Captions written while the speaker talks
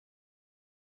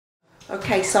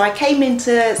Okay, so I came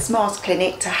into Smiles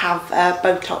Clinic to have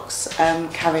Botox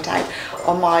carried out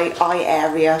on my eye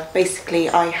area. Basically,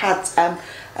 I had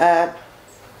a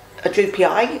droopy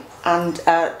eye and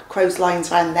crow's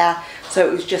lines around there, so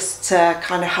it was just to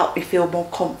kind of help me feel more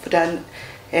confident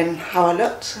in how I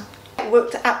looked. It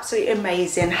worked absolutely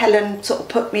amazing. Helen sort of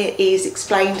put me at ease,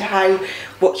 explained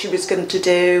what she was going to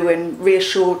do and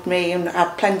reassured me, and I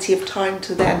had plenty of time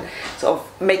to then sort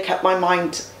of make up my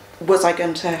mind, was I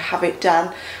going to have it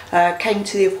done. Came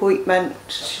to the appointment,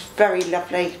 she was very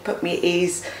lovely, put me at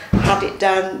ease, had it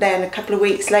done, then a couple of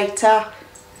weeks later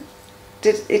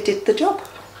it did the job.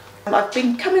 I've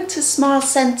been coming to Smile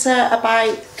Centre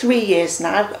about 3 years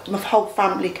now. My whole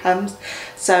family comes,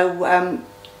 so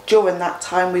during that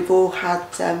time we've all had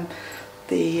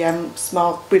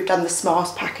we've done the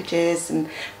Smiles packages, and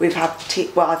we've had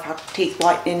I've had teeth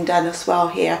whitening done as well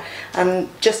here, and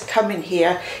just coming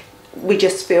here we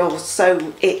just feel so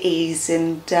at ease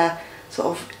and sort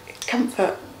of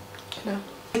comfort, you know.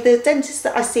 The dentist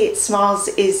that I see at Smiles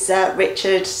is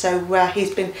Richard, so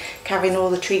he's been carrying all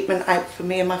the treatment out for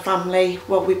me and my family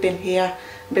while we've been here.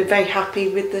 I've been very happy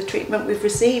with the treatment we've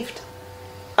received.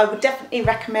 I would definitely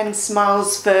recommend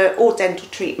Smiles for all dental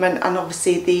treatment, and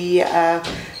obviously the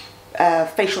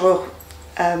facial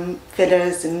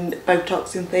fillers and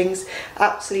Botox and things.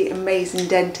 Absolutely amazing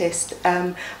dentist.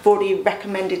 I've already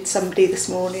recommended somebody this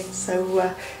morning,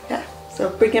 so yeah, so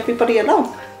bring everybody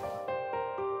along.